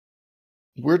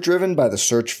We're driven by the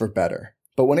search for better.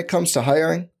 But when it comes to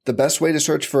hiring, the best way to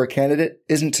search for a candidate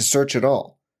isn't to search at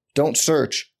all. Don't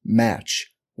search,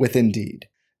 match with Indeed.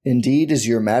 Indeed is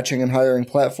your matching and hiring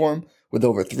platform with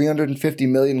over 350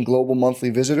 million global monthly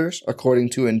visitors,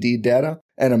 according to Indeed data,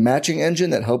 and a matching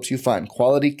engine that helps you find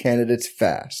quality candidates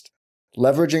fast.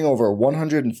 Leveraging over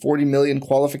 140 million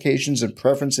qualifications and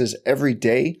preferences every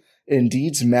day,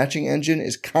 Indeed's matching engine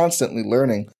is constantly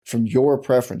learning from your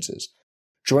preferences.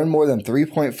 Join more than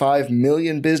 3.5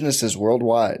 million businesses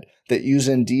worldwide that use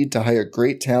Indeed to hire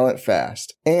great talent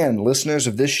fast. And listeners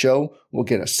of this show will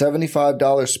get a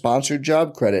 $75 sponsored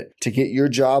job credit to get your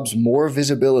jobs more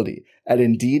visibility at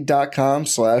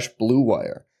Indeed.com/Blue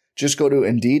Wire. Just go to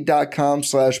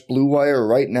Indeed.com/Blue Wire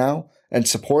right now and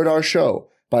support our show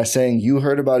by saying you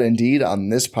heard about Indeed on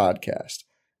this podcast.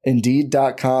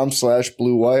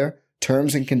 Indeed.com/Blue Wire.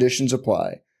 Terms and conditions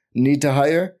apply. Need to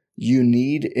hire? You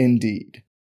need Indeed.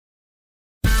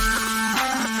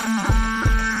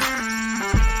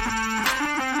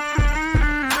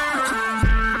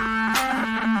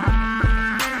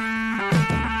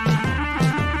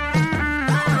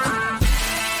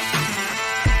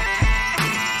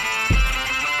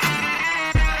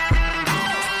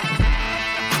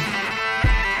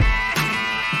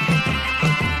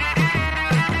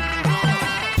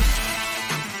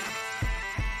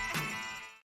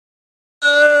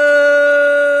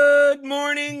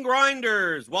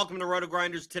 Welcome to Roto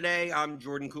Grinders. Today, I'm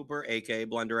Jordan Cooper, a.k.a.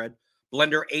 Blenderhead,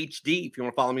 Blender HD, if you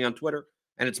want to follow me on Twitter.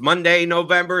 And it's Monday,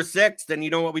 November 6th, and you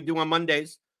know what we do on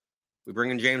Mondays? We bring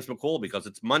in James McCool because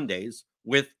it's Mondays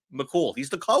with McCool. He's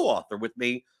the co-author with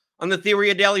me on the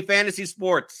Theory of Daily Fantasy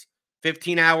Sports,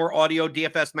 15-hour audio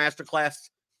DFS masterclass,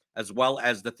 as well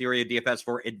as the Theory of DFS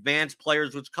for advanced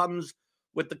players, which comes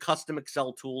with the custom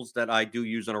Excel tools that I do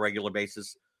use on a regular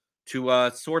basis to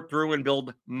sort through and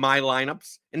build my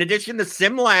lineups. In addition to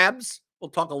Sim Labs, we'll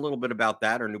talk a little bit about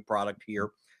that, our new product here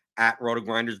at Roto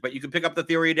Grinders. But you can pick up the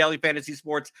Theory of Daily Fantasy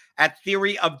Sports at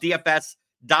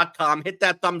theoryofdfs.com. Hit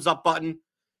that thumbs up button.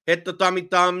 Hit the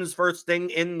thumbs first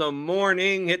thing in the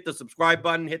morning. Hit the subscribe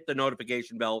button. Hit the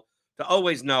notification bell to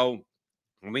always know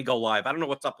when we go live. I don't know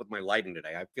what's up with my lighting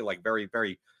today. I feel like very,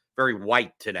 very, very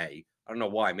white today. I don't know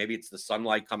why. Maybe it's the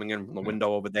sunlight coming in from the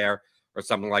window over there or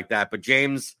something like that. But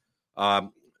James,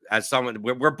 as someone,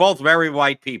 we're both very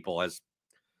white people,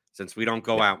 since we don't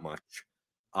go out much.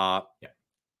 How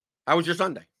was your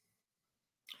Sunday?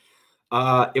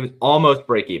 It was almost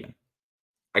break even.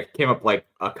 I came up like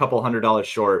a couple $100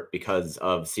 short because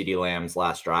of CD Lamb's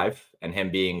last drive and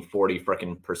him being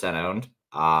 40% owned.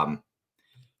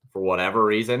 For whatever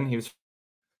reason, he was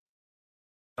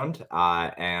owned,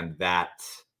 and that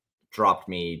dropped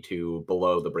me to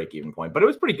below the break even point. But it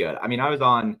was pretty good. I mean, I was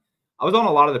on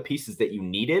a lot of the pieces that you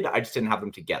needed. I just didn't have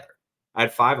them together. I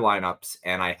had 5 lineups,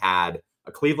 and I had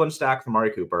a Cleveland stack from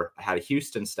Amari Cooper. I had a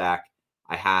Houston stack.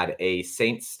 I had a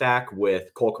Saints stack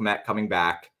with Cole Kmet coming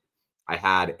back. I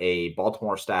had a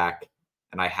Baltimore stack,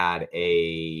 and I had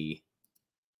a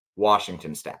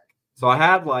Washington stack. So I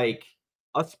had like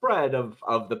a spread of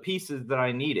the pieces that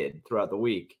I needed throughout the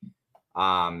week.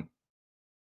 Didn't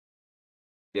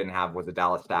have was a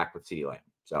Dallas stack with CeeDee Lamb.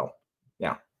 So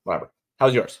yeah, whatever.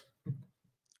 How's yours?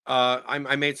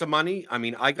 I made some money. I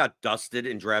mean, I got dusted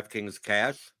in DraftKings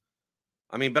cash.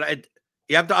 I mean, but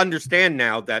you have to understand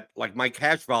now that like my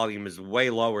cash volume is way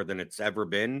lower than it's ever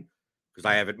been because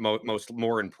I have it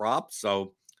more in props.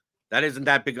 So that isn't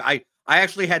that big. I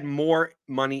actually had more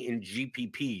money in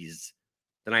GPPs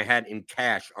than I had in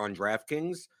cash on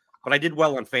DraftKings, but I did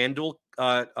well on FanDuel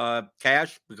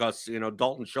cash because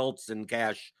Dalton Schultz in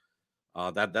cash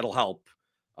that'll help.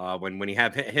 When you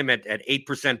have him at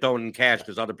 8% owned in cash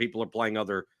because other people are playing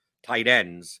other tight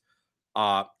ends,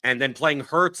 and then playing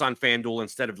Hurts on FanDuel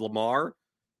instead of Lamar,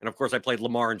 and of course I played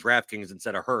Lamar in DraftKings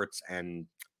instead of Hurts, and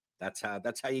that's kind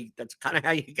of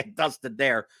how you get dusted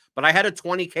there. But I had a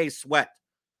 20K sweat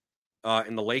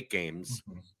in the late games.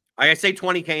 Mm-hmm. I say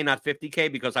 20K, not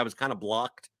 50K, because I was kind of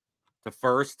blocked to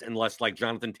first unless like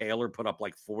Jonathan Taylor put up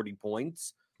like 40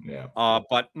 points. Yeah.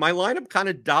 But my lineup kind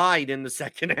of died in the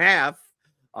second half.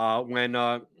 When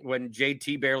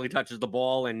JT barely touches the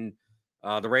ball and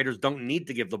the Raiders don't need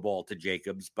to give the ball to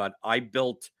Jacobs, but I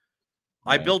built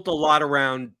a lot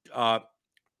around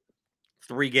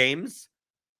 3 games.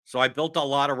 So I built a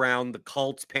lot around the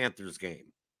Colts-Panthers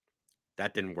game.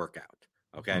 That didn't work out.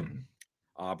 Okay.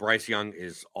 Mm-hmm. Bryce Young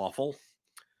is awful.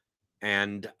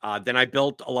 And then I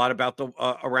built a lot about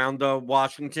around the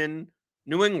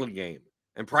Washington-New England game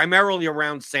and primarily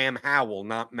around Sam Howell,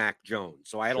 not Mac Jones.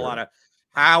 So I had a lot of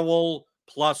Howell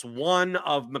plus 1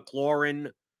 of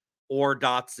McLaurin or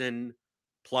Dotson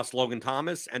plus Logan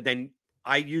Thomas. And then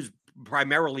I used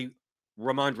primarily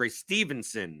Ramondre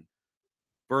Stevenson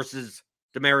versus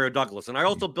Demario Douglas. And I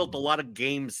also built a lot of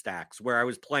game stacks where I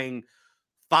was playing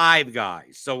 5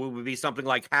 guys. So it would be something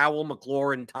like Howell,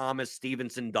 McLaurin, Thomas,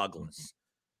 Stevenson, Douglas.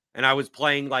 And I was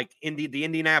playing like the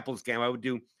Indianapolis game. I would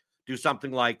do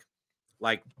something like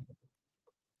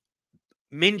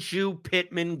Minshew,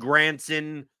 Pittman,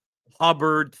 Granson,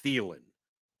 Hubbard, Thielen,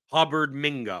 Hubbard,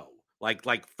 Mingo.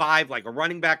 Like 5, like a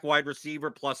running back, wide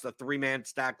receiver, plus the 3-man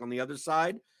stack on the other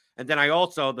side. And then I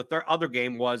also, the other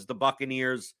game was the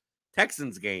Buccaneers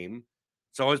Texans game.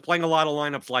 So I was playing a lot of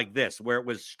lineups like this, where it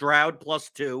was Stroud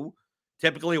plus 2,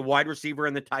 typically a wide receiver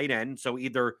and the tight end. So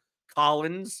either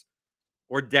Collins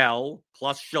or Dell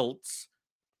plus Schultz,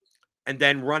 and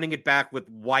then running it back with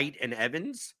White and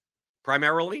Evans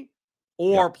primarily,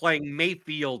 or playing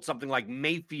Mayfield, something like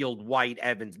Mayfield, White,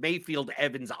 Evans, Mayfield,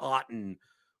 Evans, Otten,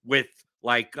 with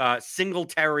like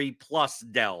Singletary plus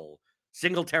Dell,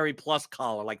 Singletary plus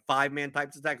Collar, like 5-man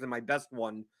types of attacks. And my best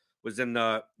one was in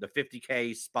the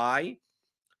 50K Spy,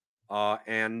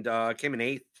 and came in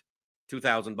 8th,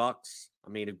 $2,000. I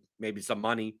mean, maybe some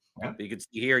money. Yeah. But you can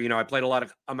see here, I played a lot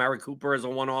of Amari Cooper as a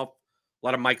one-off, a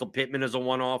lot of Michael Pittman as a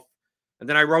one-off, and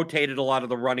then I rotated a lot of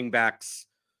the running backs.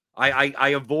 I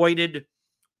avoided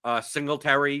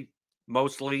Singletary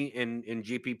mostly in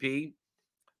GPP.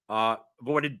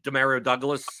 Avoided Demario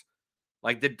Douglas,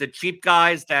 like the cheap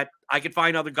guys that I could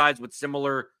find other guys with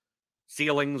similar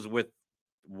ceilings with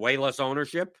way less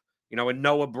ownership. And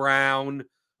Noah Brown,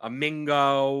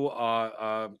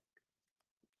 Mingo,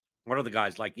 what are the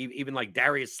guys like? Even like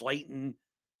Darius Slayton.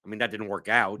 I mean, that didn't work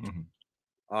out.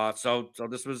 So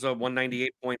this was a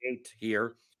 198.8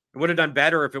 here. It would have done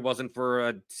better if it wasn't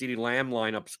for CeeDee Lamb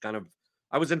lineups.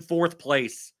 I was in 4th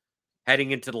place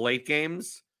heading into the late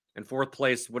games, and 4th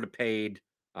place would have paid.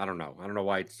 I don't know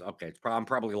why it's okay. I'm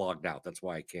probably logged out. That's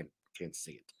why I can't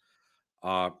see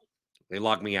it. They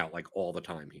log me out like all the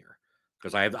time here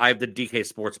because I have the DK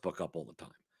Sportsbook up all the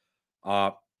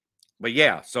time. But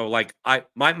yeah, so like my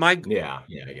I get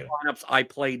it. lineups, I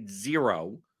played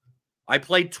 0. I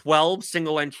played 12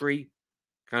 single entry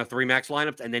kind of 3 max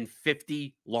lineups and then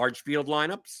 50 large field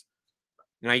lineups.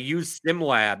 And I used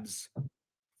SimLabs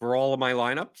for all of my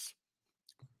lineups.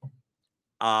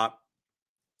 I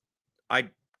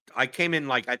came in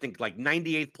I think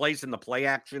 98th place in the play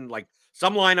action. Like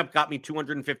some lineup got me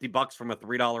 $250 from a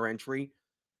 $3 entry,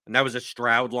 and that was a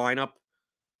Stroud lineup.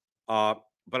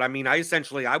 But I mean, I used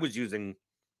SimLabs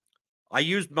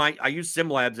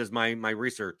as my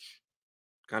research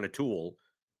kind of tool,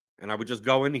 and I would just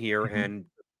go in here and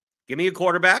give me a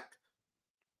quarterback.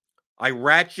 I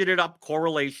ratcheted up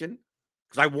correlation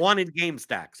because I wanted game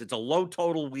stacks. It's a low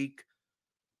total week.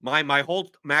 My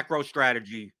whole macro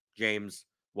strategy, James,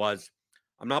 was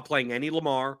I'm not playing any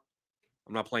Lamar.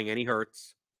 I'm not playing any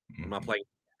Hurts. I'm not playing.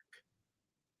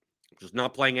 I'm just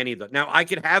not playing any of them. Now, I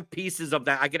could have pieces of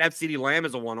that. I could have CeeDee Lamb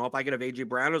as a one-off. I could have A.J.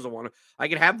 Brown as a one-off. I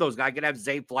could have those guys. I could have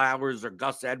Zay Flowers or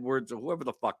Gus Edwards or whoever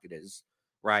the fuck it is,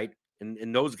 right,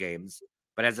 in those games.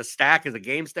 But as a stack, as a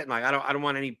game stack, like I don't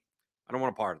want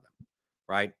a part of them,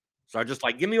 right? So I just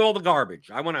give me all the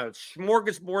garbage. I want a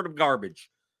smorgasbord of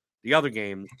garbage. The other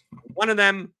games, one of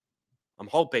them, I'm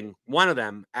hoping one of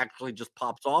them actually just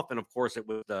pops off. And of course, it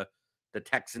was the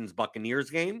Texans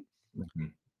Buccaneers game.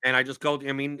 And I just go,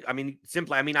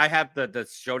 simply, I have the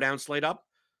showdown slate up,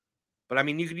 but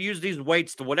you could use these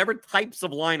weights to whatever types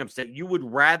of lineups that you would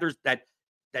rather that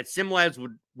SimLabs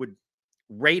would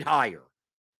rate higher,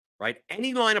 right?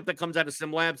 Any lineup that comes out of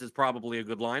SimLabs is probably a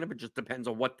good lineup. It just depends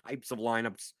on what types of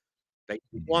lineups that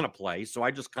you want to play. So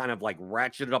I just kind of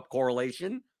ratcheted up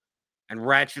correlation and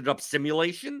ratcheted up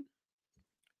simulation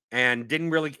and didn't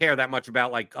really care that much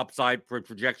about upside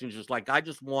projections. Just I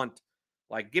just want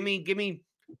give me,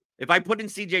 if I put in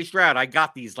CJ Stroud, I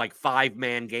got these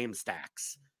 5-man game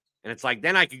stacks. And it's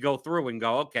then I could go through and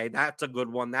go, okay, that's a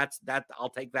good one. That I'll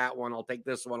take that one. I'll take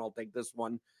this one. I'll take this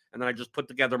one. And then I just put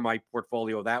together my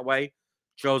portfolio that way.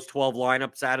 Chose 12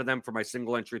 lineups out of them for my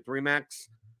single entry 3 max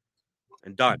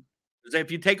and done.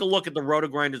 If you take a look at the Roto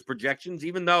Grinders projections,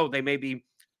 even though the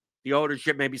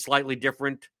ownership may be slightly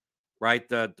different, right?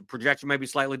 The projection may be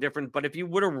slightly different. But if you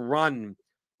would have run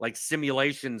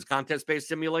simulations, contest-based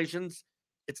simulations,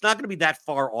 it's not going to be that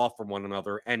far off from one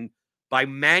another. And by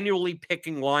manually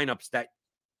picking lineups that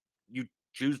you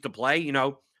choose to play,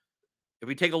 if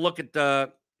we take a look at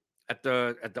the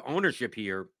ownership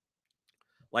here,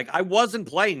 I wasn't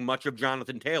playing much of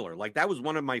Jonathan Taylor. That was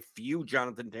one of my few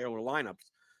Jonathan Taylor lineups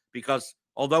because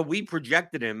although we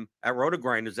projected him at Roto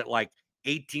Grinders at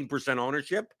 18%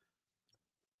 ownership,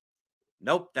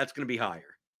 nope, that's going to be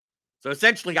higher. So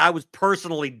essentially, I was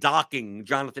personally docking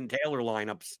Jonathan Taylor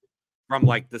lineups from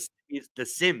like the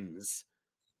Sims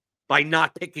by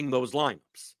not picking those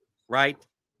lineups, right?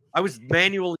 I was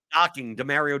manually docking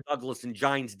Demario Douglas and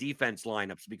Giants defense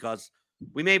lineups because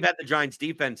we may have had the Giants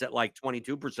defense at like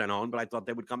 22% owned, but I thought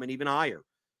they would come in even higher.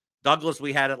 Douglas,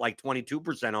 we had at like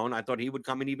 22% owned. I thought he would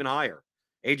come in even higher.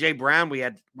 AJ Brown, we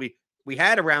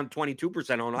had around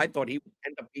 22% owned. I thought he would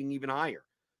end up being even higher.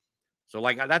 So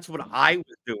like that's what I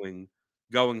was doing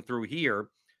going through here.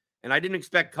 And I didn't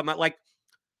expect come out like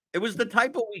it was the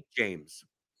type of week, James,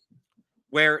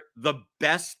 where the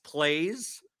best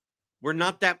plays were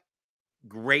not that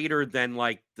greater than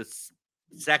like the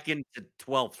second to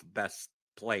 12th best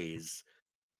plays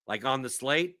like on the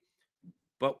slate.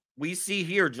 But we see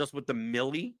here just with the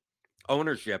Millie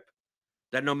ownership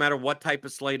that no matter what type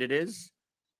of slate it is,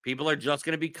 people are just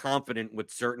going to be confident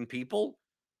with certain people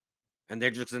and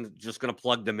they're just going to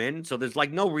plug them in. So there's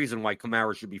like no reason why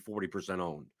Kamara should be 40%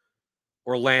 owned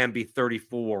or Lamb be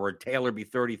 34 or Taylor be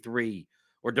 33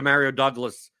 or Demario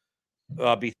Douglas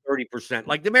be 30%.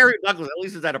 Like Demario Douglas at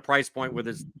least is at a price point where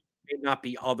there's may not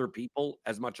be other people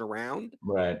as much around.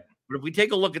 Right. But if we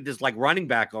take a look at this like running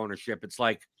back ownership, it's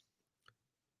like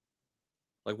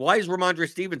why is Ramondre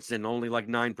Stevenson only like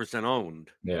 9% owned?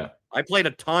 Yeah. I played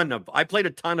a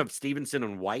ton of Stevenson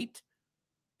and White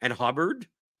and Hubbard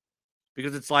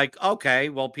because it's like, okay,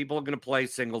 well, people are going to play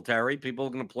Singletary. People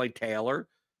are going to play Taylor.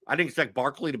 I didn't expect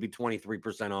Barkley to be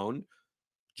 23% owned.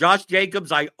 Josh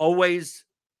Jacobs, I always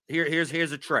here's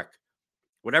a trick.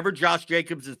 Whatever Josh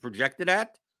Jacobs is projected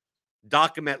at,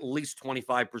 dock him at least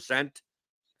 25%,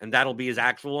 and that'll be his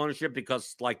actual ownership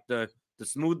because like the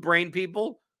smooth brain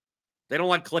people, they don't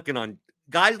like clicking on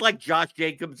guys like Josh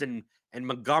Jacobs and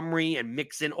Montgomery and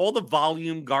Mixon, all the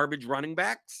volume garbage running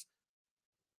backs.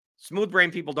 Smooth brain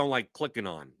people don't like clicking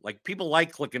on. Like people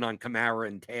like clicking on Kamara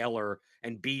and Taylor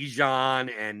and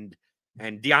Bijan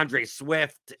and DeAndre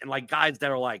Swift and like guys that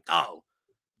are like, oh,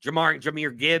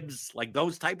 Jahmyr Gibbs, like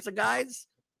those types of guys,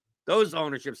 those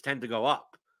ownerships tend to go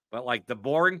up. But like the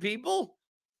boring people,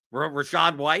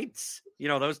 Rashad Whites,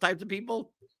 those types of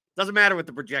people, doesn't matter what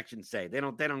the projections say. They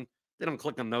don't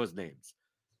click on those names.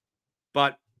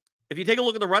 But if you take a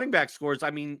look at the running back scores,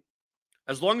 I mean,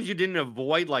 as long as you didn't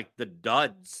avoid like the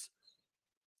duds,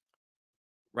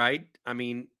 right? I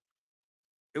mean,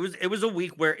 it was a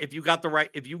week where if you got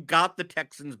the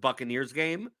Texans Buccaneers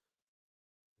game,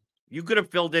 you could have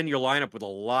filled in your lineup with a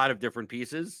lot of different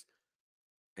pieces,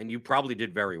 and you probably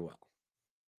did very well.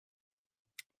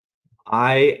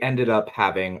 I ended up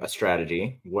having a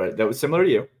strategy that was similar to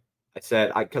you. I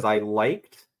said, because I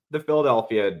liked the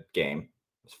Philadelphia game.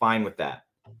 I was fine with that.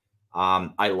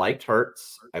 I liked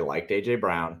Hurts. I liked AJ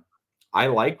Brown. I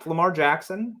liked Lamar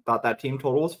Jackson. Thought that team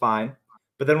total was fine.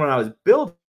 But then when I was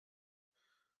building,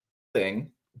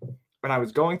 when I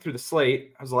was going through the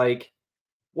slate, I was like,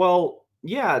 well,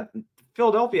 yeah,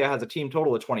 Philadelphia has a team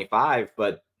total of 25,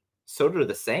 but so do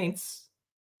the Saints.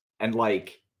 And and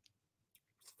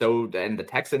the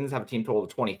Texans have a team total of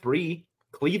 23.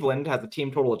 Cleveland has a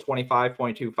team total of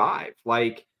 25.25.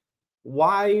 Like,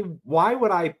 why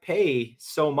would I pay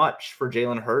so much for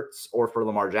Jalen Hurts or for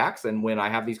Lamar Jackson when I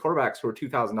have these quarterbacks who are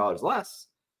 $2,000 less?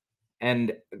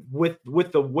 And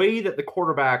with the way that the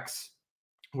quarterbacks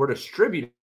were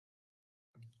distributed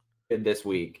this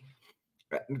week,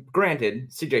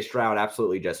 granted, CJ Stroud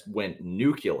absolutely just went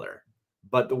nuclear.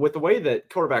 But with the way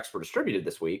that quarterbacks were distributed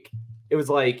this week, it was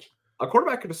like a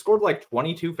quarterback could have scored like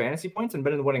 22 fantasy points and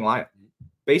been in the winning lineup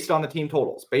based on the team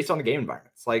totals, based on the game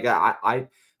environments. Like I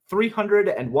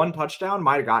 301 touchdown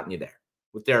might have gotten you there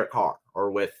with Derek Carr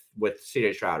or with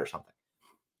CJ Stroud or something.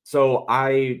 So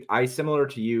I similar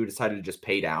to you decided to just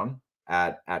pay down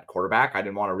at quarterback. I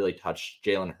didn't want to really touch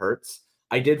Jalen Hurts.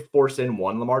 I did force in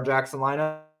one Lamar Jackson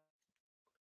lineup.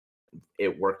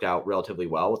 It worked out relatively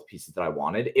well with pieces that I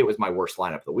wanted. It was my worst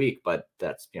lineup of the week, but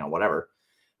that's, whatever.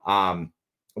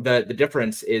 The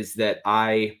difference is that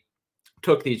I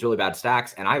took these really bad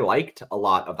stacks and I liked a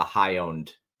lot of the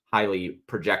highly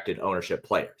projected ownership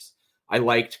players. I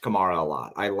liked Kamara a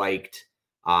lot. I liked,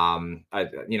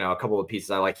 a couple of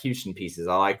pieces. I like Houston pieces.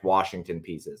 I like Washington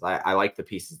pieces. I like the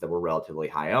pieces that were relatively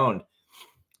high owned.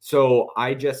 So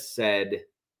I just said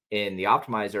in the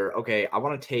optimizer, okay, I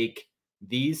want to take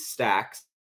these stacks.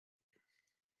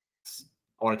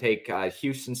 I want to take a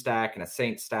Houston stack and a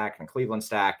Saints stack and a Cleveland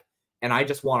stack. And I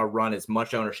just want to run as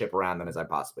much ownership around them as I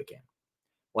possibly can.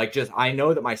 I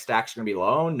know that my stack's going to be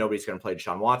low. Nobody's going to play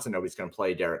Deshaun Watson. Nobody's going to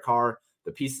play Derek Carr.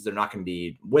 The pieces are not going to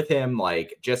be with him.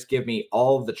 Just give me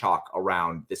all of the chalk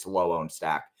around this low-owned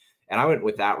stack. And I went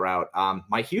with that route.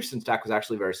 My Houston stack was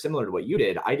actually very similar to what you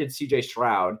did. I did CJ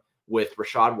Stroud with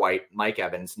Rashad White, Mike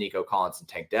Evans, Nico Collins, and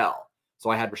Tank Dell. So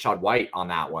I had Rashad White on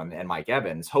that one and Mike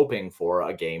Evans, hoping for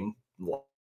a game.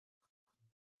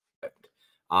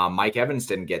 Mike Evans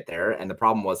didn't get there, and the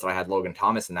problem was that I had Logan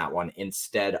Thomas in that one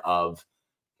instead of,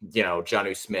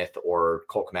 Jonnu Smith or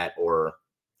Cole Kmet or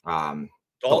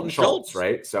Dalton Schultz,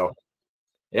 right? So,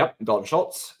 yep, Dalton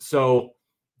Schultz. So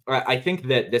I think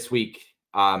that this week,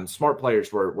 smart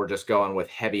players were just going with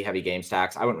heavy game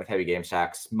stacks. I went with heavy game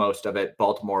stacks, most of it.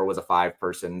 Baltimore was a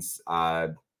 5-person's.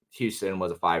 Houston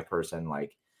was a 5-person.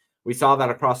 Like, we saw that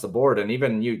across the board, and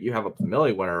even you have a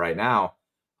Millie winner right now.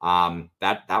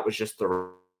 That was just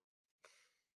the.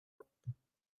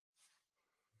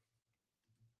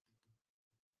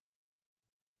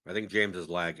 I think James is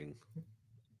lagging.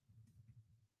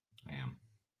 I am.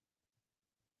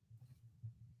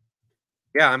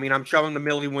 Yeah, I mean, I'm showing the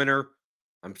Millie winner.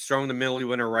 I'm showing the Millie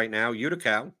winner right now.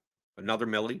 Utica, another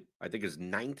Millie, I think is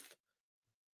 9th,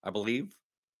 I believe.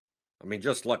 I mean,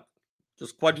 just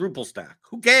quadruple stack.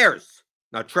 Who cares?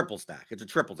 Not triple stack. It's a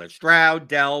triple stack. Stroud,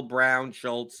 Dell, Brown,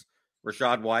 Schultz,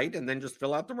 Rashad White, and then just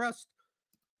fill out the rest.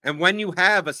 And when you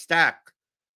have a stack,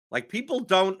 like, people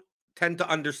don't tend to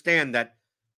understand that.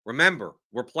 Remember,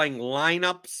 we're playing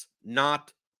lineups,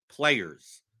 not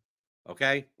players.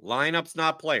 Okay? Lineups,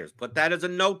 not players. Put that as a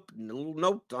little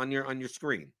note on your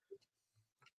screen.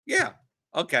 Yeah.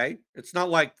 Okay. It's not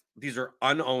like these are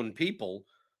unowned people,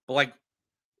 but like,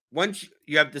 once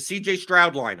you have the CJ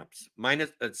Stroud lineups, minus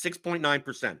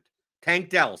 6.9%. Tank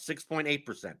Dell,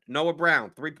 6.8%. Noah Brown,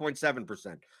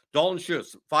 3.7%. Dalton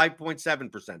Schultz,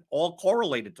 5.7%. All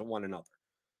correlated to one another.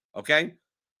 Okay?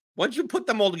 Once you put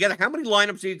them all together, how many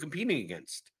lineups are you competing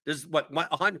against? There's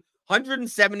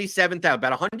 177,000,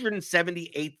 about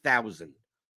 178,000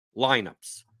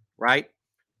 lineups, right?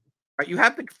 You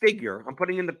have to figure, I'm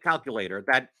putting in the calculator,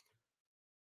 that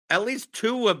at least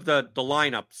 2 of the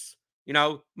lineups,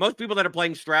 most people that are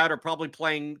playing Stroud are probably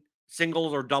playing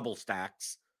singles or double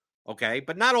stacks, okay?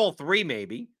 But not all 3,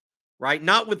 maybe, right?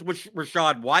 Not with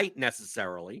Rashad White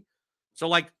necessarily. So,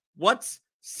 like, what's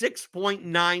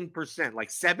 6.9%, like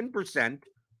 7%,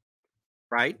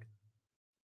 right?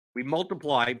 We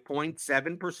multiply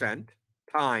 0.7%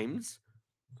 times,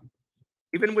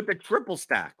 even with the triple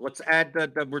stack, let's add the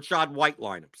Rashad White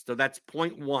lineups. So that's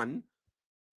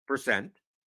 0.1%,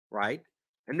 right?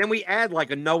 And then we add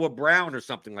like a Noah Brown or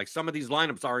something. Like, some of these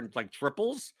lineups aren't like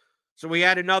triples. So we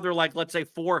add another, like, let's say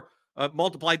 4,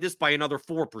 multiply this by another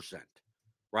 4%,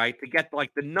 right? To get like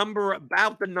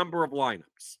about the number of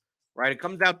lineups. Right, it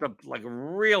comes out to like a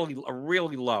really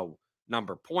low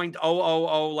number,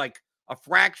 0.000, like a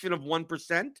fraction of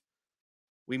 1%.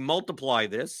 We multiply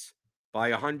this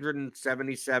by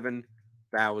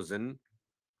 177,000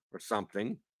 or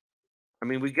something. I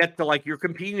mean, we get to, like, you're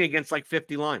competing against like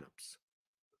 50 lineups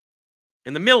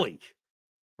in the Millie,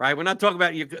 right? We're not talking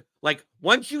about like,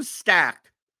 once you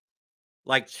stack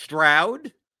like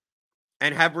Stroud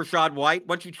and have Rashad White,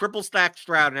 once you triple stack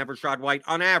Stroud and have Rashad White,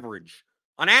 on average,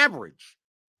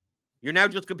 you're now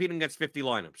just competing against 50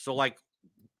 lineups. So, like,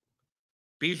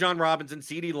 Bijan Robinson,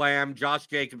 CeeDee Lamb, Josh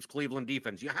Jacobs, Cleveland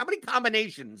defense. How many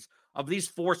combinations of these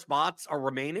 4 spots are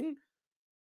remaining?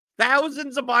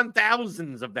 Thousands upon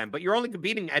thousands of them. But you're only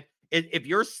competing if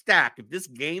your stack, if this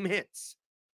game hits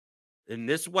in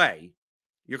this way,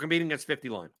 you're competing against 50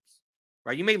 lineups,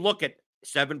 right? You may look at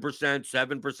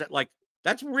 7%. Like,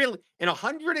 that's really in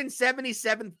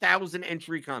 177,000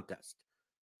 entry contest.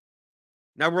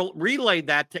 Now, relay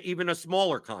that to even a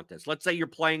smaller contest. Let's say you're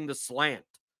playing the slant.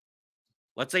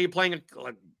 Let's say you're playing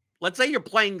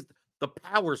the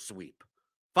power sweep.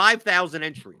 5,000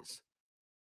 entries.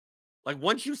 Like,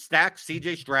 once you stack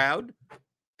CJ Stroud,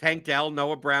 Tank Dell,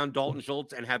 Noah Brown, Dalton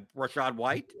Schultz, and have Rashad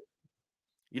White,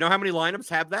 you know how many lineups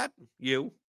have that?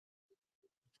 You.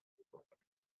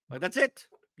 Like, that's it.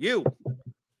 You.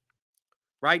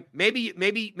 Right? Maybe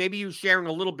you're sharing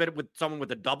a little bit with someone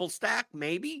with a double stack,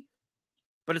 maybe.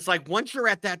 But it's like, once you're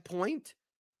at that point,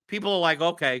 people are like,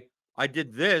 okay, I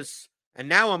did this, and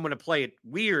now I'm going to play it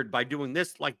weird by doing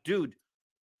this. Like, dude,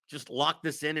 just lock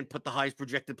this in and put the highest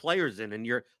projected players in. And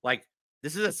you're like,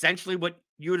 this is essentially what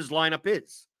Utah's lineup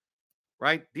is,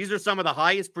 right? These are some of the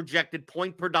highest projected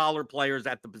point per dollar players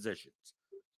at the positions.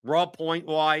 Raw point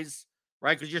wise,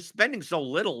 right? Because you're spending so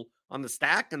little on the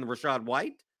stack and the Rashad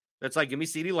White. That's like, give me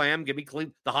CeeDee Lamb, give me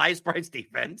the highest price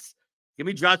defense. Give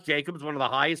me Josh Jacobs, one of the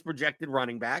highest projected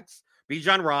running backs.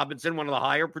 Bijan Robinson, one of the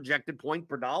higher projected point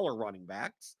per dollar running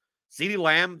backs. CeeDee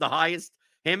Lamb, the highest.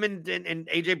 Him and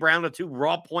AJ Brown, the 2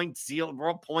 raw point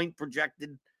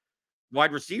projected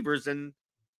wide receivers, and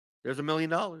there's $1 million.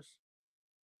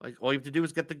 Like, all you have to do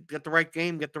is get the right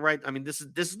game, get the right. I mean, this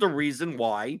is the reason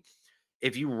why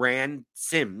if you ran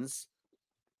sims,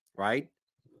 right?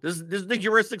 This is the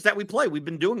heuristics that we play. We've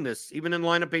been doing this even in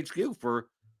lineup HQ for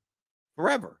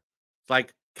forever. It's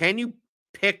like, can you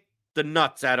pick the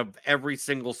nuts out of every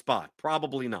single spot?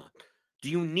 Probably not. Do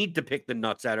you need to pick the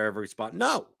nuts out of every spot?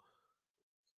 No.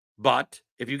 But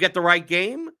if you get the right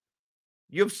game,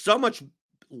 you have so much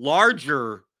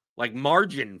larger like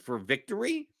margin for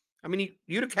victory. I mean,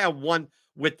 Utica won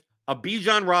with a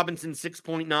Bijan Robinson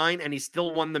 6.9, and he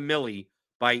still won the Millie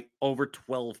by over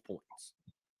 12 points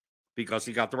because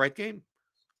he got the right game.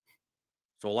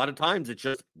 So a lot of times it's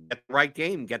just get the right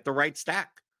game, get the right stack.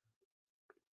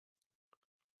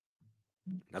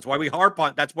 That's why we harp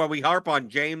on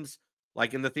James,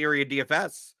 like in the theory of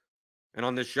DFS. And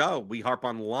on this show, we harp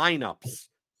on lineups.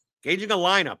 Gauging a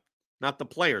lineup, not the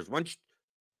players. Once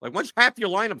half your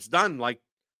lineup's done, like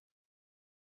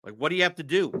what do you have to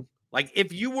do? Like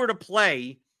if you were to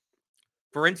play,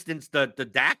 for instance, the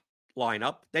Dak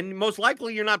lineup, then most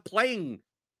likely you're not playing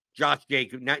Josh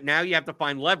Jacobs. Now you have to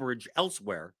find leverage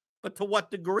elsewhere. But to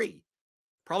what degree?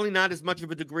 Probably not as much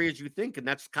of a degree as you think. And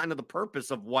that's kind of the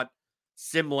purpose of what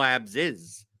SimLabs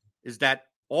is that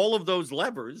all of those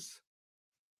levers,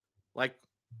 like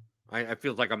I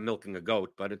feel like I'm milking a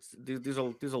goat, but these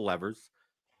are levers.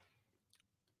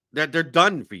 They're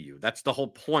done for you. That's the whole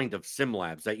point of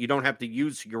SimLabs, that you don't have to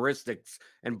use heuristics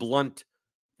and blunt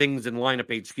things in lineup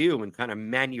HQ and kind of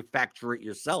manufacture it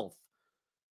yourself.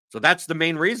 So that's the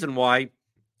main reason why,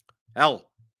 hell,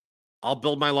 I'll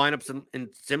build my lineups in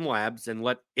SimLabs and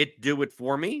let it do it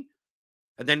for me.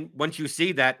 And then once you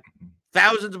see that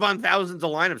thousands upon thousands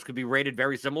of lineups could be rated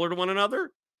very similar to one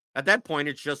another, at that point,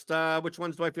 it's just, which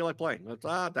ones do I feel like playing? That's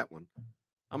that one.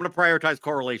 I'm going to prioritize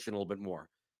correlation a little bit more.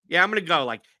 Yeah, I'm going to go.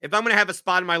 Like, if I'm going to have a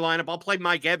spot in my lineup, I'll play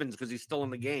Mike Evans because he's still in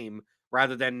the game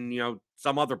rather than,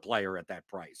 some other player at that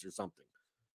price or something,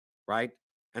 right?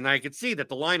 And I could see that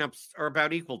the lineups are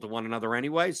about equal to one another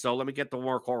anyway, so let me get the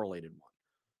more correlated one.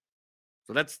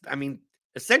 So that's,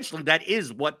 essentially that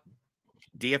is what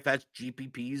DFS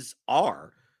GPPs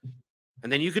are. And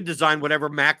then you can design whatever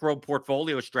macro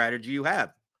portfolio strategy you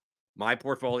have. My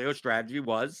portfolio strategy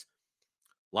was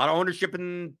a lot of ownership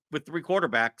with 3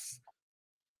 quarterbacks.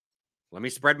 Let me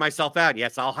spread myself out.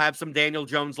 Yes, I'll have some Daniel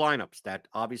Jones lineups that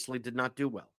obviously did not do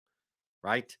well,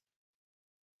 right?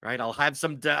 Right. I'll have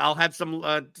some.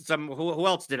 Who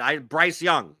else did? Bryce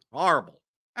Young, horrible,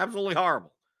 absolutely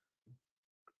horrible.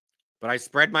 But I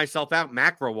spread myself out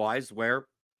macro wise, where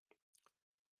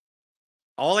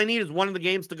all I need is one of the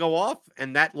games to go off,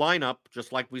 and that lineup,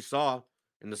 just like we saw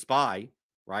in the Spy,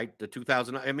 right? The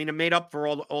 2000. It made up for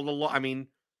all the.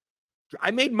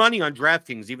 I made money on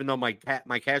DraftKings, even though my cash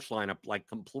lineup like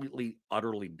completely,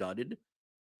 utterly dudded.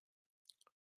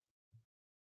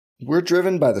 We're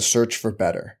driven by the search for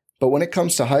better. But when it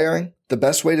comes to hiring, the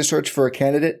best way to search for a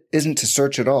candidate isn't to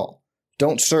search at all.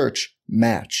 Don't search,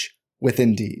 match with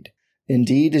Indeed.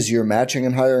 Indeed is your matching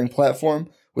and hiring platform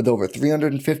with over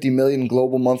 350 million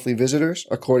global monthly visitors,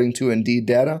 according to Indeed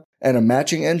data, and a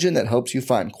matching engine that helps you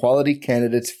find quality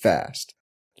candidates fast.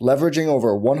 Leveraging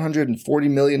over 140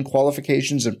 million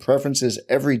qualifications and preferences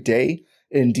every day,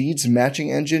 Indeed's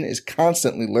matching engine is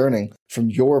constantly learning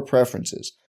from your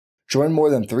preferences. Join more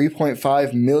than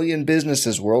 3.5 million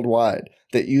businesses worldwide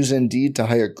that use Indeed to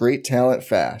hire great talent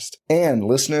fast. And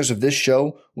listeners of this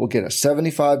show will get a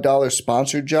 $75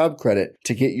 sponsored job credit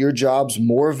to get your jobs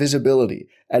more visibility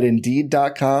at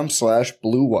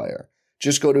Indeed.com/Blue Wire.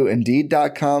 Just go to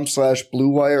Indeed.com/Blue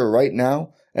Wire right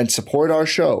now and support our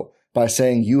show by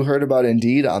saying you heard about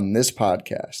Indeed on this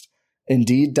podcast.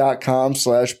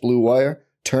 Indeed.com/Blue Wire.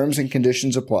 Terms and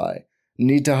conditions apply.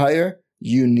 Need to hire?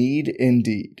 You need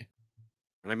Indeed.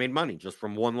 And I made money just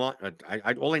from one line.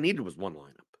 All I needed was one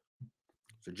lineup.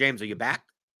 So, James, are you back?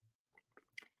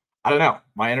 I don't know.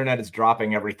 My internet is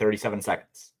dropping every 37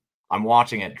 seconds. I'm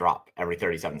watching it drop every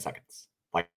 37 seconds.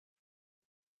 Like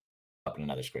up in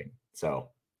another screen. So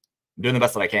I'm doing the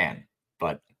best that I can,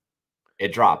 but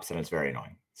it drops and it's very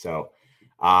annoying. So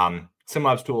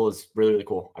SimLabs tool is really, really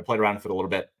cool. I played around with it a little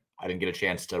bit. I didn't get a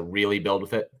chance to really build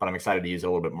with it, but I'm excited to use it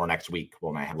a little bit more next week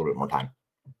when I have a little bit more time.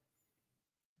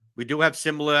 We do have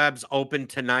SimLabs open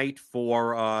tonight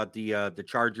for the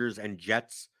Chargers and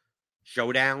Jets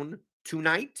showdown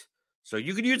tonight. So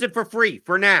you can use it for free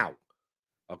for now.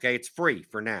 Okay, it's free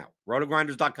for now.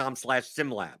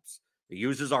 Rotogrinders.com/SimLabs. It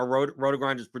uses our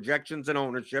Rotogrinders projections and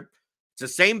ownership. It's the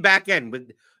same back end. But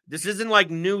this isn't like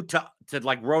new to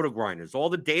like Rotogrinders. All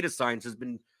the data science has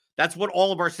been, that's what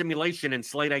all of our simulation and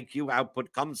Slate IQ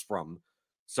output comes from.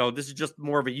 So this is just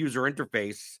more of a user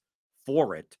interface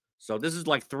for it. So this is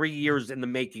like 3 years in the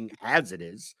making as it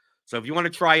is. So if you want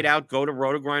to try it out, go to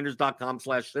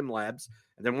rotogrinders.com/simlabs.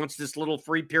 And then once this little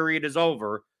free period is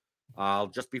over, I'll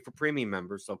just be for premium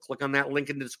members. So click on that link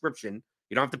in the description.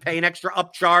 You don't have to pay an extra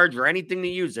upcharge or anything to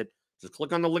use it. Just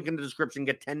click on the link in the description,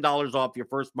 get $10 off your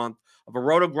first month of a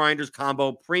Roto Grinders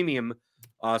combo premium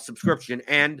subscription.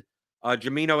 And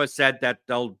Jamino has said that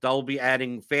they'll be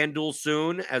adding FanDuel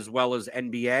soon, as well as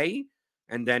NBA.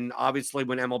 And then obviously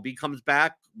when MLB comes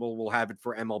back, we'll have it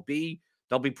for MLB.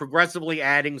 They'll be progressively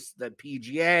adding the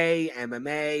PGA,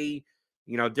 MMA,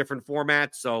 different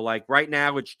formats. So like right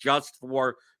now, it's just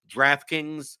for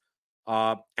DraftKings,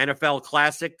 NFL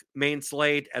Classic main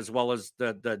slate, as well as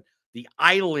the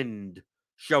Island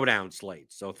Showdown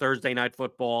slate. So Thursday night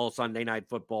football, Sunday night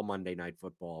football, Monday night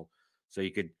football. So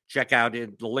you could check out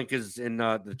it. The link is in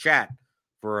the chat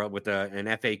for with an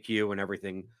FAQ and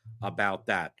everything about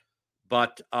that.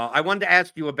 But I wanted to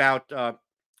ask you about a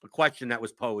question that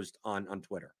was posed on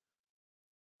Twitter,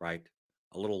 right?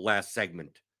 A little last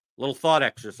segment, a little thought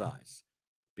exercise,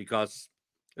 because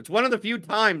it's one of the few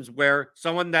times where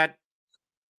someone that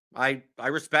I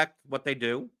respect what they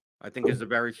do, I think is a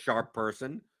very sharp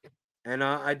person, and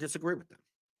I disagree with them.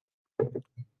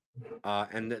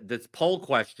 And this poll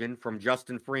question from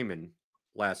Justin Freeman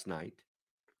last night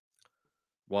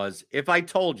was, if I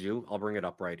told you, I'll bring it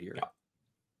up right here. Yeah.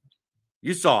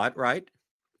 You saw it, right?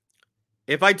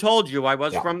 If I told you I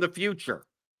was from the future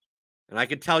and I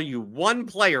could tell you one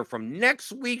player from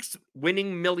next week's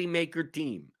winning Millie Maker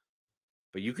team,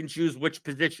 but you can choose which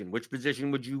position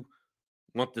would you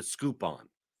want the scoop on?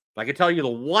 If I could tell you the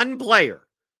one player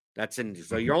that's in,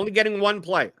 so you're only getting one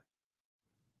player,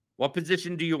 what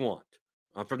position do you want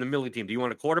from the Millie team? Do you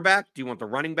want a quarterback? Do you want the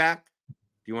running back?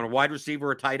 Do you want a wide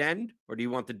receiver or tight end? Or do you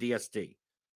want the DST?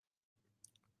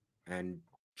 And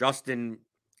Justin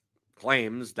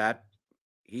claims that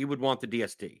he would want the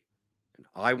DST, and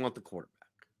I want the quarterback.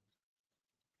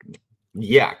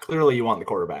 Yeah, clearly you want the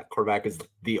quarterback. Quarterback is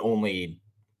the only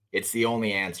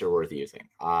answer worth using.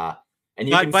 And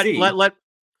you can see.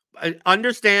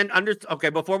 Understand. Okay,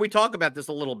 before we talk about this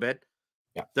a little bit,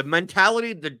 the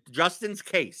mentality, Justin's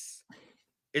case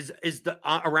is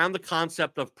around the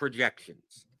concept of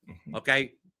projections. Mm-hmm.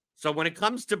 Okay, so when it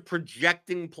comes to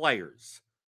projecting players,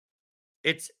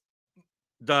 it's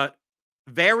the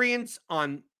variance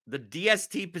on the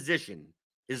DST position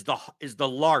is the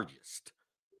largest.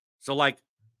 So like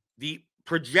the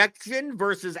projection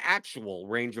versus actual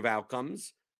range of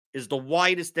outcomes is the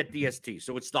widest at DST.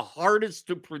 So it's the hardest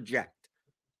to project.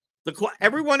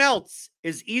 Everyone else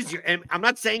is easier. And I'm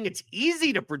not saying it's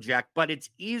easy to project, but it's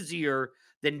easier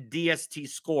than DST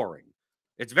scoring.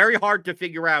 It's very hard to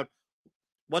figure out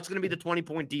what's going to be the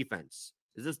 20-point defense.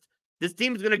 Is this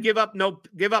team's going to give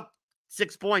up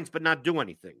 6 points, but not do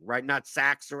anything, right? Not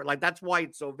sacks or that's why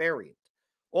it's so variant.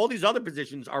 All these other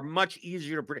positions are much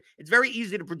easier to predict. It's very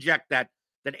easy to project that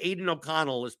Aiden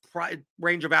O'Connell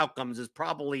range of outcomes is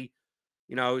probably,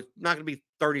 not going to be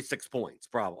 36 points,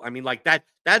 probably. I mean,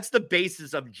 that's the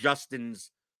basis of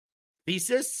Justin's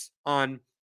thesis in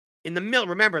the middle.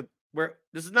 Remember, where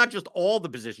this is not just all the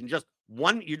positions, just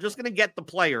one. You're just going to get the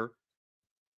player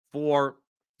for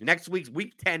next week's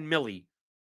week 10 Millie,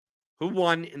 who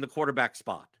won in the quarterback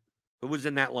spot, who was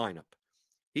in that lineup.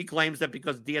 He claims that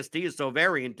because DST is so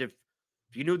variant, if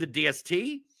you knew the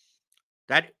DST,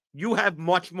 that you have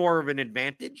much more of an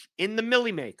advantage in the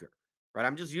Millie Maker, right?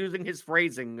 I'm just using his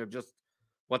phrasing of just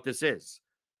what this is.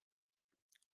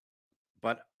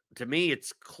 But to me,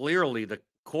 it's clearly the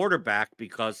quarterback,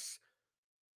 because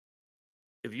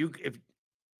if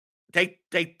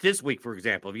take this week, for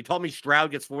example, if you told me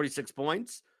Stroud gets 46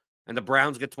 points and the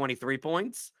Browns get 23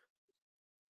 points,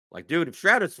 dude, if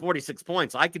Stroud has 46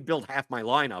 points, I could build half my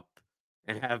lineup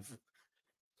and have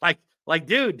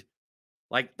dude,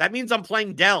 that means I'm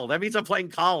playing Dell. That means I'm playing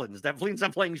Collins. That means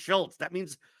I'm playing Schultz. That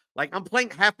means I'm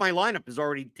playing half my lineup is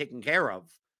already taken care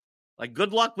of.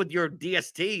 Good luck with your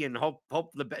DST and hope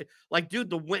dude,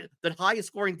 the highest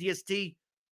scoring DST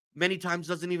many times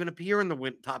doesn't even appear in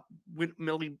the top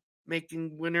Millie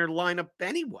making winner lineup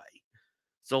anyway.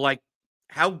 So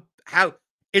how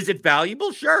is it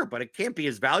valuable? Sure, but it can't be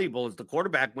as valuable as the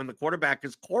quarterback when the quarterback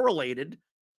is correlated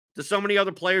to so many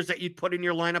other players that you'd put in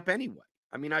your lineup anyway.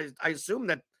 I mean, I assume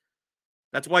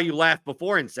that's why you laughed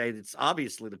before and say it's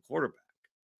obviously the quarterback.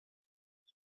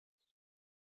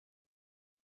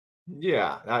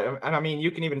 Yeah, and I mean,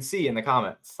 you can even see in the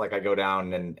comments, I go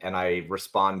down and I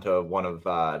respond to one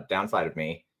of Downside of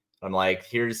Me. I'm like,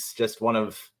 here's just one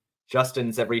of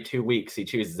Justin's every 2 weeks. He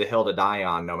chooses a hill to die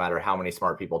on, no matter how many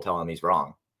smart people tell him he's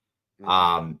wrong.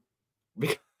 Mm-hmm.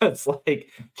 Because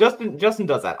Justin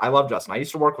does that. I love Justin. I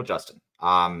used to work with Justin.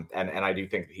 And I do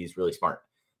think that he's really smart.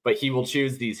 but he will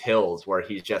choose these hills where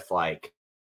he's just like,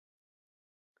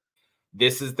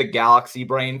 this is the galaxy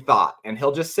brain thought, and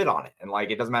he'll just sit on it. And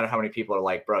like, it doesn't matter how many people are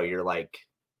like, bro, you're like,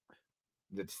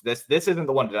 this isn't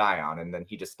the one to die on, and then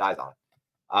he just dies on it.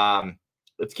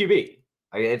 It's QB.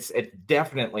 It's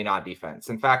definitely not defense.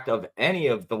 In fact, of any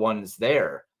of the ones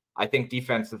there, I think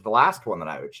defense is the last one that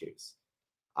I would choose.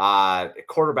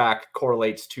 Quarterback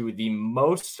correlates to the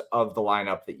most of the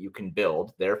lineup that you can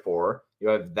build. Therefore, you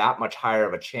have that much higher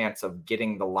of a chance of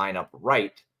getting the lineup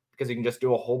right because you can just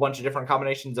do a whole bunch of different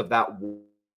combinations of that.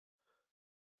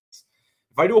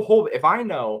 If I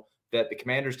know that the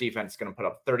Commanders defense is going to put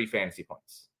up 30 fantasy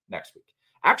points next week,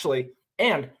 actually,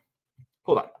 and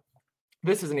hold on,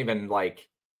 this isn't even like,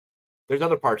 there's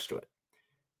other parts to it.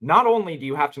 Not only do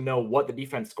you have to know what the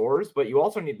defense scores, but you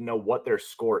also need to know what their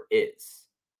score is,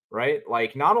 right?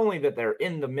 Like, not only that they're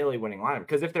in the Millie winning lineup,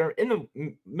 because if they're in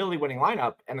the Millie winning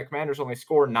lineup and the Commanders only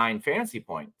score 9 fantasy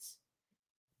points,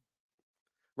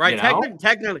 right?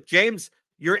 Technically, James,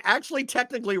 you're actually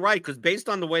technically right, because based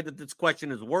on the way that this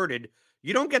question is worded,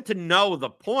 you don't get to know the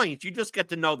points, you just get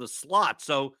to know the slot.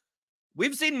 So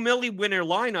we've seen Millie winner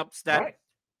lineups that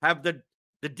have the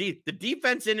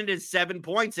defense in it is 7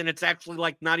 points, and it's actually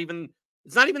like it's not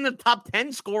even the top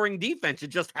 10 scoring defense. It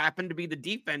just happened to be the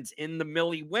defense in the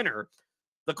Millie winner.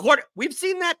 We've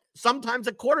seen that sometimes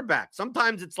at quarterback.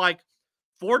 Sometimes it's like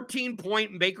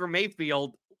 14-point Baker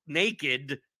Mayfield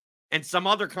naked and some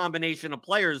other combination of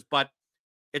players, but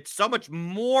it's so much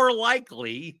more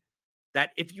likely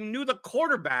that if you knew the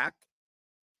quarterback,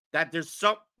 that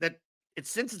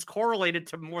since it's correlated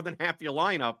to more than half your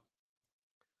lineup,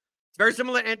 it's very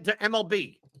similar to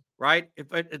MLB, right? If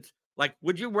it's like,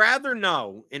 would you rather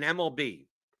know in MLB,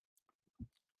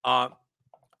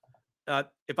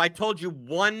 if I told you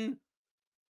one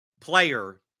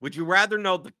player, would you rather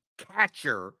know the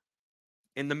catcher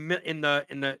in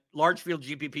the large field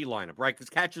GPP lineup, right? Because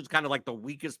catcher is kind of like the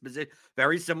weakest position,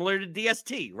 very similar to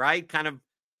DST, right? Kind of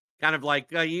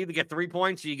like you either get 3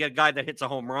 points or you get a guy that hits a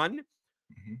home run.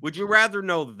 Mm-hmm. Would you rather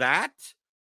know that,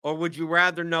 or would you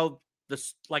rather know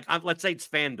this? Like, let's say it's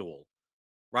FanDuel,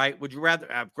 right? Would you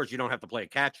rather? Of course, you don't have to play a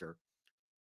catcher.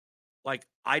 Like,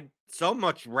 I'd so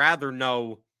much rather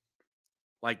know.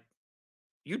 Like,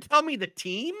 you tell me the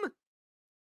team.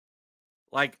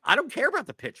 Like, I don't care about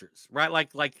the pitchers, right?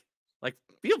 Like,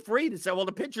 feel free to say, well,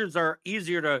 the pitchers are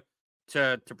easier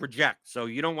to project, so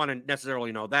you don't want to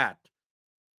necessarily know that.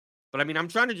 But I mean, I'm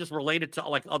trying to just relate it to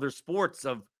like other sports.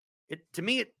 Of it to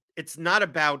me, it's not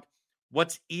about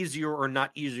what's easier or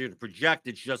not easier to project.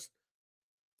 It's just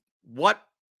what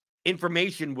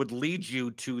information would lead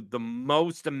you to the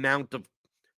most amount of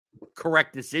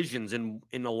correct decisions in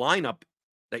a lineup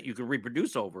that you can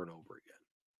reproduce over and over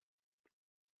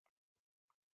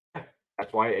again.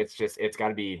 That's why it's got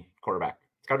to be quarterback.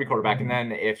 It's got to be quarterback. And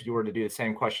then if you were to do the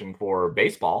same question for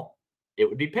baseball, it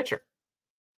would be pitcher.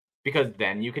 Because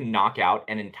then you can knock out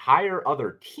an entire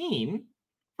other team,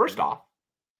 first off.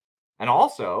 And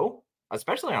also,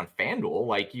 especially on FanDuel,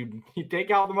 like you take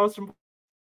out the most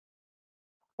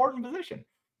important position.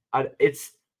 It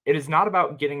is not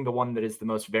about getting the one that is the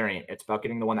most variant. It's about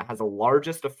getting the one that has the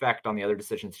largest effect on the other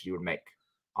decisions you would make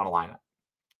on a lineup.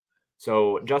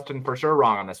 So Justin, for sure,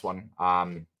 wrong on this one.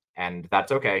 And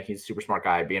that's okay. He's a super smart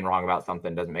guy. Being wrong about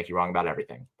something doesn't make you wrong about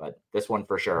everything. But this one,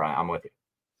 for sure, I'm with you.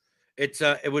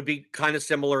 It would be kind of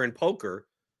similar in poker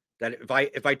that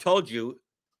if I told you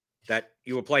that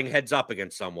you were playing heads up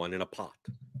against someone in a pot,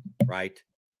 right?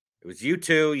 It was you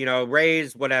two,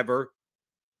 raise, whatever.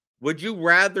 Would you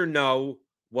rather know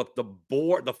what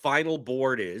the final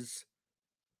board is,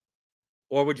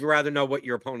 or would you rather know what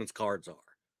your opponent's cards are?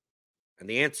 And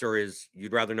the answer is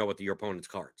you'd rather know what your opponent's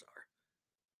cards are,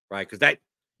 right? Because that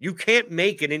you can't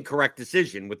make an incorrect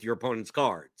decision with your opponent's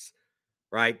cards,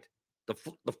 right?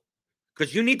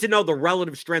 Because you need to know the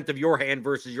relative strength of your hand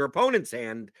versus your opponent's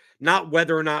hand, not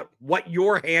whether or not what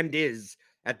your hand is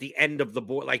at the end of the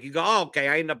board. Like you go, oh, okay,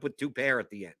 I end up with 2 pair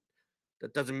at the end.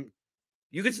 That doesn't.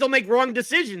 You can still make wrong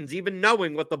decisions, even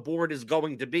knowing what the board is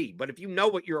going to be. But if you know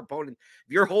what your opponent,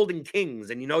 if you're holding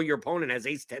kings and you know your opponent has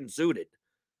ace-10 suited,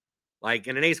 like,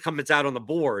 and an ace comes out on the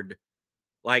board,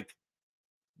 like,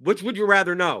 which would you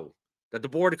rather know? That the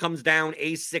board comes down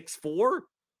ace-6-4,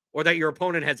 or that your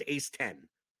opponent has ace-10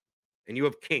 and you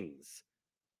have kings,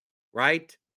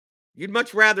 right? You'd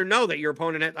much rather know that your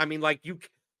opponent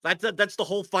that's the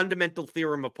whole fundamental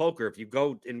theorem of poker. If you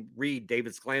go and read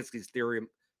David Sklansky's theory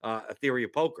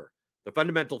of poker, the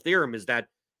fundamental theorem is that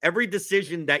every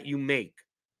decision that you make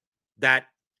that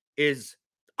is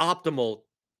optimal,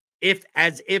 if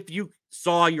you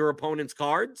saw your opponent's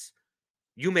cards,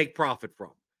 you make profit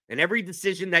from. And every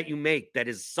decision that you make that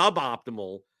is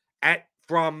suboptimal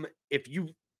from if you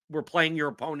were playing your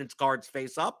opponent's cards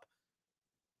face up,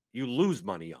 you lose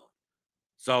money on.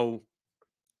 So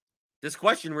this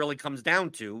question really comes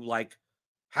down to, like,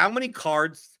 how many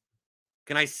cards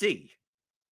can I see?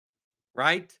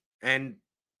 Right? And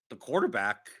the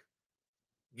quarterback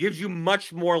gives you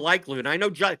much more likelihood. And I know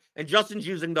and Justin's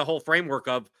using the whole framework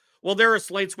of, well, there are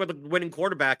slates where the winning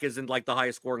quarterback isn't like the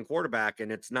highest scoring quarterback,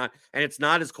 and it's not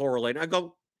as correlated. I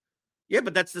go, yeah,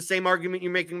 but that's the same argument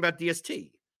you're making about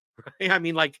DST. Right? I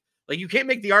mean, like you can't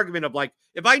make the argument of, like,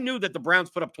 if I knew that the Browns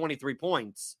put up 23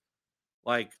 points,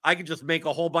 like, I could just make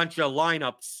a whole bunch of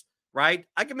lineups, right?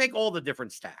 I can make all the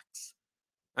different stacks.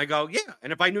 I go, yeah.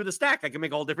 And if I knew the stack, I can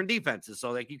make all different defenses.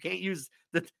 So, like, you can't use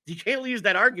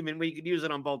that argument when you can use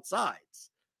it on both sides.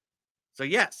 So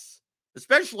yes,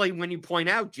 especially when you point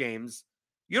out, James,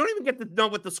 you don't even get to know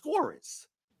what the score is.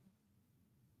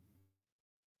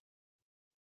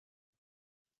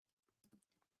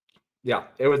 Yeah,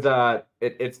 it was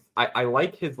I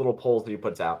like his little polls that he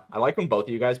puts out. I like when both of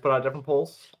you guys put out different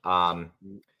polls.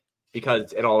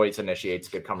 Because it always initiates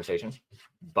good conversation.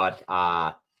 But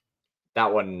that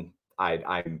one,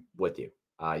 I'm with you.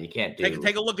 You can't do.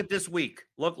 Take a look at this week.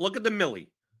 Look at the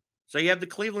Millie. So you have the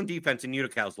Cleveland defense in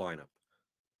Uticow's lineup.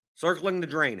 Circling the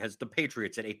drain has the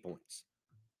Patriots at 8 points.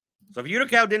 So if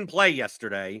Uticow didn't play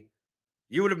yesterday,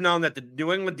 you would have known that the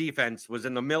New England defense was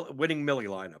in the winning Millie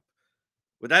lineup.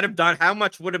 Would that have done? How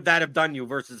much would that have done you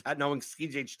versus knowing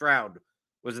CJ Stroud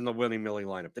was in the winning Millie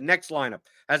lineup? The next lineup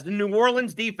has the New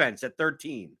Orleans defense at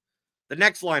 13. The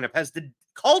next lineup has the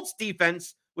Colts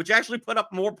defense, which actually put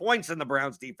up more points than the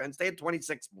Browns defense. They had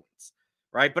 26 points,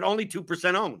 right? But only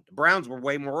 2% owned. The Browns were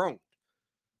way more owned.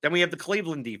 Then we have the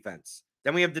Cleveland defense.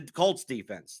 Then we have the Colts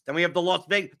defense. Then we have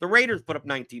the Raiders put up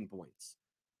 19 points.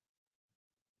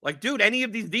 Like, dude, any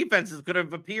of these defenses could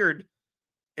have appeared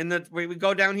in we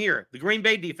go down here. The Green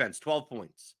Bay defense, 12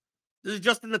 points. This is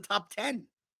just in the top 10,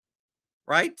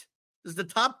 right? This is the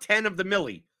top 10 of the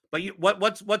Millie. But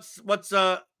what's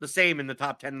the same in the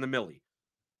top 10 in the Millie?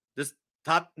 This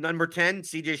top number 10,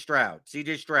 CJ Stroud,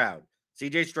 CJ Stroud,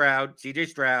 CJ Stroud, CJ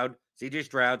Stroud, CJ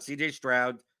Stroud, CJ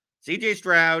Stroud, CJ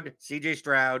Stroud, CJ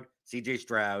Stroud, CJ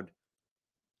Stroud,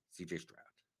 CJ Stroud.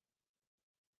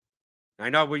 I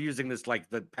know we're using this like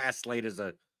the past slate as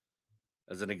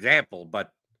an example,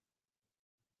 but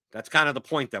that's kind of the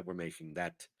point that we're making.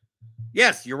 That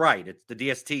yes, you're right. It's the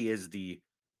DST is the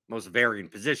most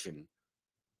variant position,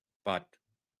 but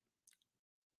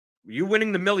you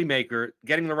winning the Millie Maker,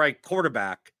 getting the right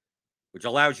quarterback, which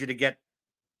allows you to get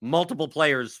multiple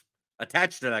players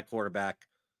attached to that quarterback,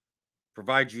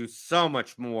 provides you so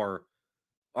much more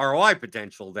ROI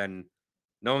potential than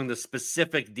knowing the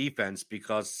specific defense.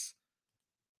 Because,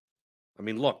 I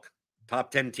mean, look,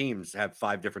 top 10 teams have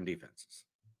 5 different defenses.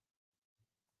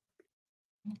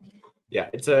 Yeah,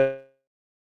 it's a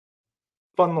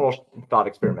fun little thought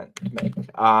experiment to make.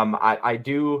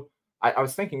 I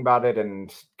was thinking about it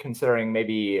and considering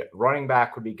maybe running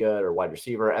back would be good or wide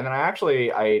receiver. And then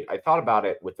I thought about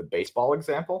it with the baseball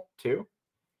example too.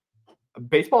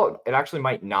 Baseball, it actually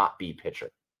might not be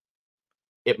pitcher.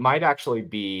 It might actually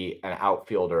be an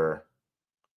outfielder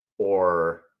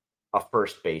or a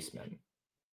first baseman.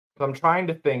 So I'm trying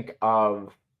to think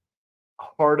of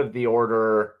heart of the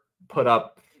order, put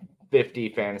up 50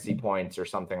 fantasy points or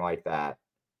something like that.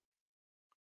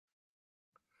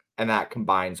 And that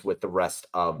combines with the rest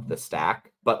of the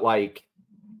stack. But like,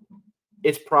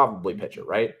 it's probably pitcher,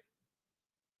 right?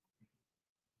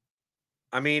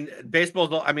 I mean,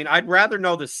 baseball. I mean, I'd rather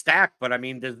know the stack, but I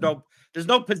mean, there's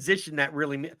no position that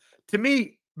really, to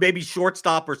me, maybe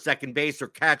shortstop or second base or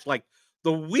catch, like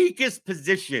the weakest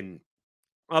position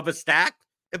of a stack.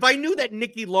 If I knew that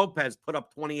Nicky Lopez put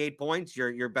up 28 points,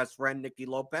 your best friend Nicky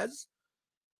Lopez,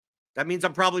 that means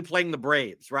I'm probably playing the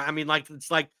Braves, right? I mean, like it's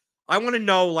like I want to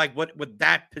know like what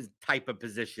that type of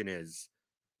position is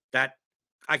that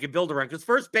I could build around. Because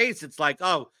first base, it's like,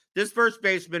 oh, this first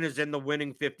baseman is in the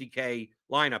winning 50K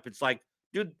lineup. It's like,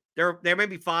 dude, there may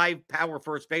be 5 power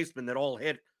first basemen that all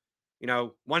hit,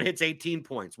 one hits 18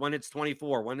 points, one hits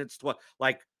 24, one hits 12.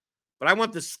 Like, but I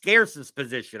want the scarcest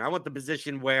position. I want the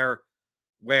position where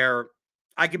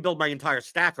I can build my entire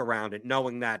stack around it,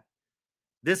 knowing that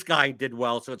this guy did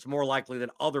well, so it's more likely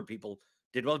that other people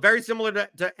did well. Very similar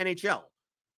to NHL,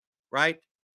 right?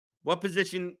 What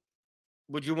position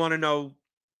would you want to know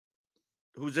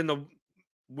who's in the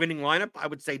winning lineup? I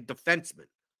would say defenseman,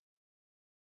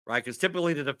 right? Because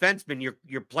typically the defenseman,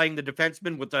 you're playing the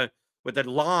defenseman with a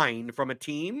line from a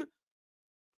team,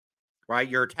 right?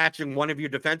 You're attaching one of your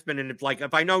defensemen, and it's like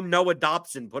if I know Noah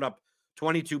Dobson put up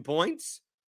 22 points,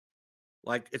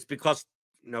 like it's because,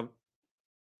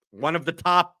 one of the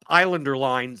top Islander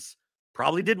lines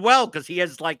probably did well because he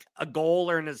has like a goal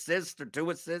or an assist or 2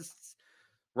 assists.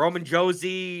 Roman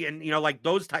Josie and, like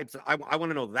those types. I want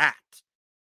to know that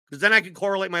because then I can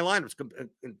correlate my lineups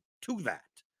to that.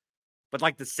 But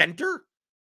like the center,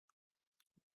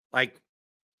 like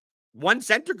one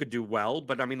center could do well,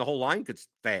 but I mean, the whole line could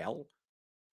fail.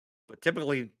 But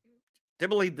typically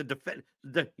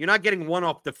you're not getting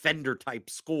one-off defender type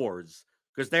scores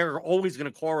because they're always going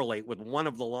to correlate with one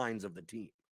of the lines of the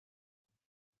team.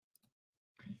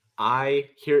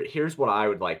 Here's what I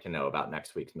would like to know about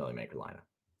next week's Millie Maker lineup.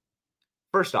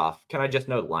 First off, can I just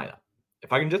know the lineup?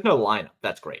 If I can just know the lineup,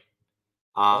 that's great.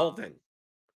 The whole thing.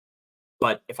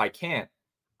 But if I can't,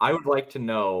 I would like to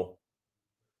know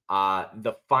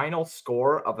the final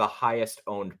score of the highest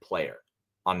owned player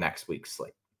on next week's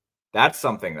slate. That's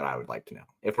something that I would like to know.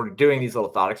 If we're doing these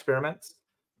little thought experiments,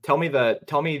 tell me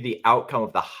the outcome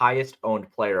of the highest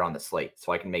owned player on the slate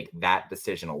so I can make that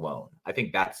decision alone. I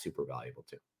think that's super valuable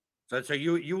too. So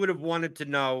you would have wanted to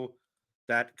know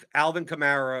that Alvin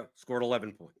Kamara scored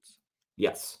 11 points.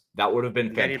 Yes, that would have been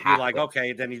fantastic. Then you'd be like,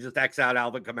 okay, then you just X out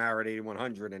Alvin Kamara at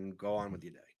 8,100 and go on with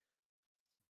your day.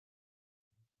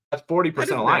 That's 40% of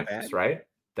lineups, right?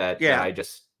 That I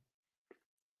just,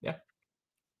 yeah.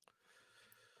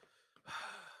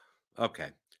 Okay.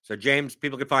 So James,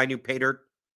 people can find you, paydirt,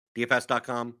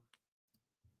 dfs.com.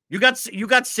 You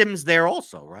got Sims there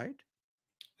also, right?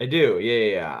 I do.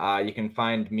 Yeah. You can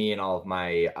find me and all of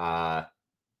my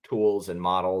tools and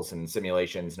models and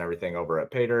simulations and everything over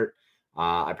at paydirt.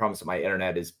 I promise that my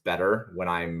internet is better when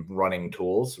I'm running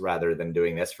tools rather than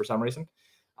doing this for some reason.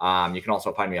 You can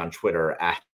also find me on Twitter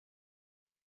at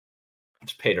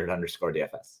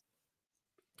paydirt_DFS.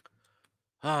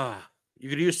 You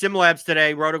could use SimLabs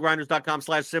today,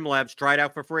 rotogrinders.com/SimLabs. Try it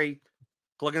out for free.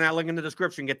 Click on that link in the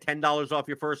description. Get $10 off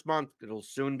your first month. It'll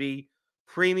soon be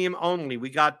premium only. We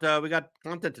got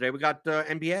content today. We got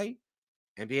NBA,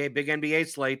 big NBA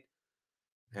slate.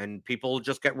 And people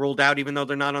just get ruled out even though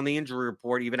they're not on the injury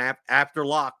report. Even after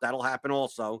lock, that'll happen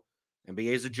also.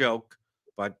 NBA is a joke,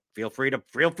 but feel free to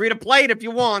play it if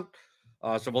you want.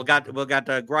 So we got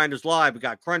Grinders Live, we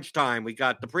got Crunch Time, we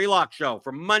got the pre-lock show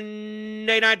for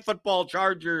Monday Night Football,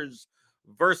 Chargers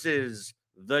versus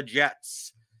the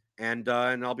Jets, and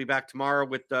I'll be back tomorrow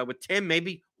with Tim.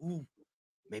 Maybe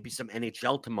some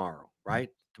NHL tomorrow, right?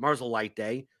 Tomorrow's a light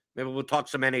day. Maybe we'll talk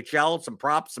some NHL, some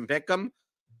props, some pick'em,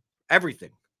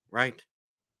 everything, right?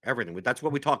 Everything. That's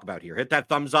what we talk about here. Hit that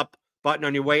thumbs up button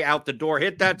on your way out the door.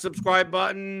 Hit that subscribe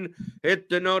button. Hit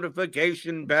the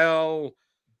notification bell.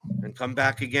 And come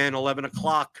back again 11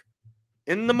 o'clock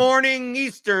in the morning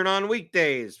Eastern on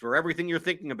weekdays for everything you're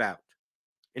thinking about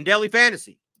in daily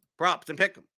fantasy, props, and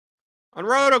pick'em on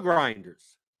Roto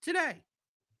Grinders today.